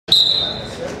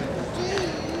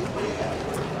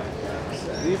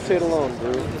it alone,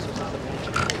 dude.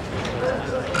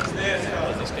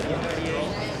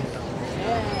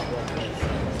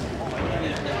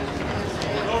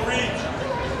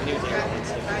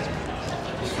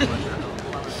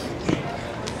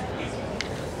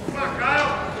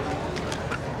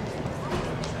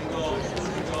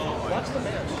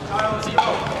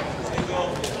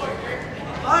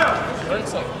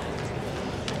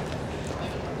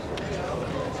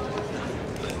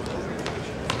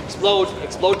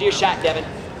 Explode to your shot, Devon.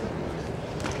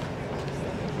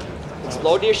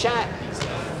 Explode to your shot.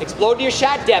 Explode to your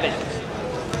shot, Devon.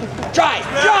 Drive!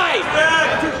 Drive!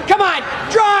 Come on!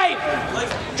 Drive!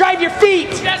 Drive your feet!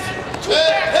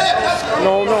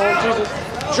 No, Jesus.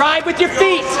 Drive with your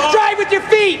feet! Drive with your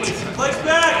feet!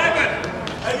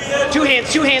 Two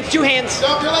hands, two hands, two hands.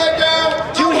 Dump your leg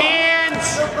down. Two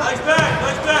hands. Legs back,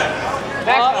 legs back.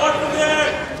 Back. From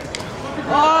there.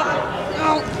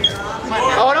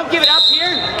 Oh, don't give it up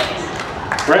here.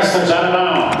 Wrestlers out of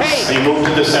bounds. Hey. They move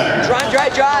to the center. Drive,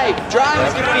 drive, drive. Drive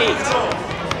with your feet.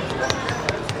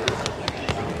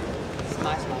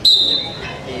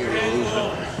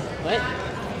 What?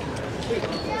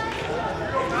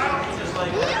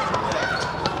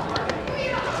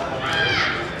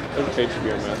 Okay, should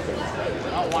be our master.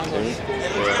 Devon,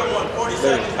 you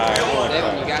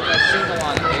Devon, got that single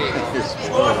on it. There you go. You're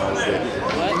spoiled on it, dude.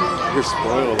 What? You're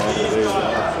spoiled on it, dude.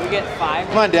 We get 5.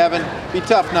 Come on, Devon. Be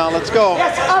tough now. Let's go.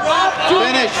 Yes, up, up.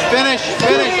 Finish, finish,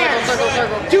 finish. Circle,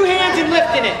 circle. 2 hands and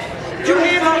lifting it. 2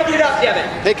 hands and lift it up, Devon.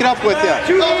 Take it up with you.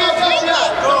 2 hands and lift it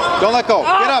up. Don't let go.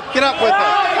 Get up with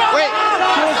it. Wait.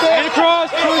 And across.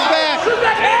 Choose back.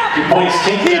 2 points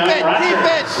taken Keep down. it, keep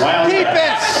it, Wildcats. keep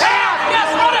it. Yes,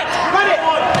 run it. Run it.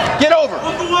 Get over.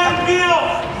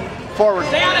 Forward.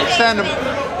 Extend them.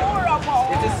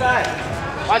 Get this side.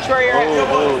 Watch where you're at.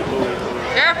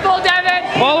 Careful, Devon.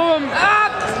 Follow him.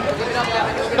 Up.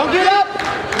 Don't get up.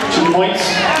 2 points.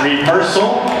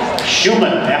 Reversal.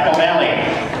 Schumann, Apple Valley.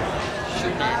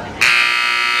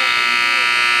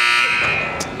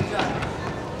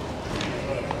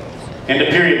 Into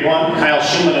period 1, Kyle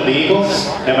Schumann of the Eagles,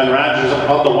 Devon Rogers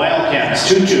of the Wildcats,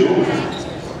 2-2.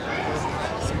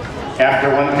 After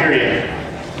 1 period.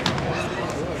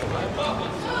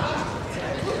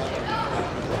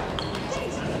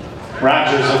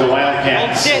 Rogers of the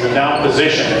Wildcats in the down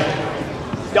position.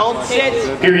 Don't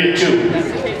sit. Period 2.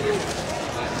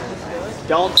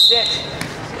 Don't sit.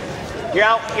 You're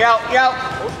out, you're out, you're out.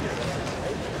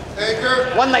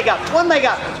 Anchor. 1 leg up, 1 leg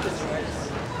up.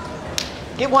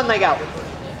 Get 1 leg out.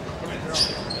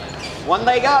 1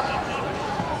 leg up.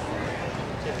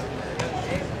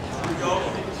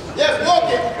 Yes, walk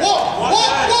it. Walk,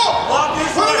 walk, walk.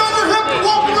 Put it on your hip and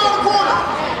walk around the corner.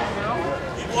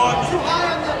 Keep walking.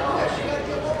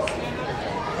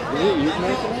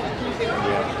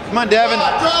 Come on, Devon.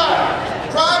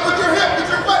 Drive. Drive with your hip, with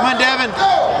your foot. Come on, Devon.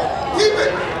 Go. Keep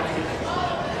it.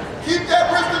 Keep that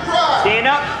wrist to drive. Stand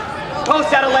up. Post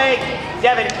out a leg.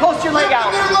 Devon, post your leg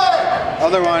out.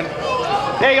 Other one.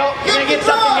 There you go. You're going to get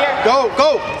something here. Go,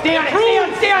 go. Stay on it, stay on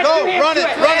it, stay on it. Go, 2 hands run to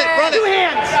it, run it, run it. 2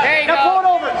 hands. There you now go. pull it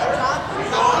over.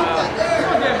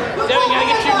 Devon, you gotta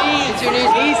get your knees. Get your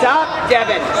knees. Knees up,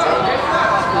 Devon.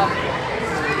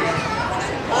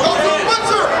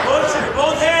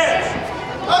 Both hands.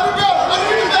 Let her go. Let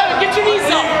her do that. Get your knees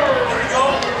up. There you go.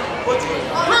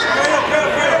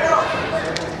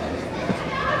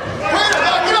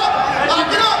 Lock it up.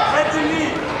 Lock it up.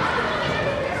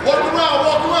 Walk around,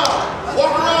 walk around.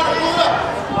 Walk around and pull it up.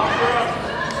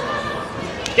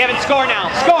 Devon, score now.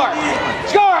 Score.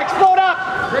 Score. Explode up.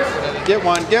 Get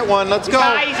one. Let's go.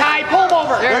 He's high. Pull him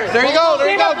over. There you go. There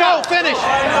you go. Go. Finish.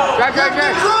 Drive, drive,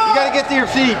 drive. You got to get to your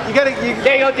feet. You got to.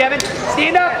 There you go, Devon.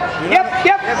 Stand up. Yep.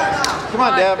 Come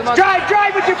on, Dev.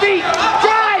 Drive with your feet.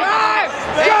 Drive.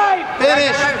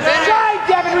 Finish. Drive,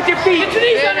 Devon, with your feet. Get your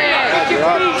knees under you. Get your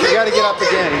feet. You got to get up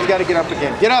again. He's got to get up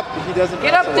again. Get up. If he doesn't.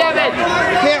 Get up, Devon.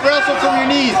 You can't wrestle from your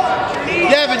knees.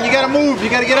 Devon, you got to move. You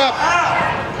got to get up.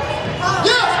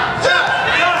 Yes.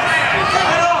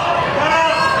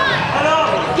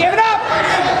 Give it up.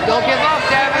 Don't give up,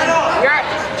 Devon. You're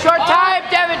short time,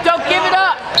 Devon. Don't give it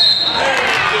up.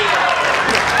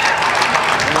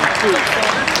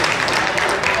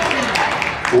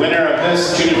 The winner of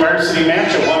this junior varsity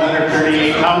match at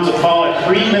 138 pounds of fall at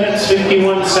 3 minutes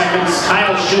 51 seconds,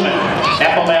 Kyle Schumann,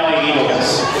 Apple Valley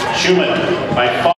Eagles. Schumann by fall.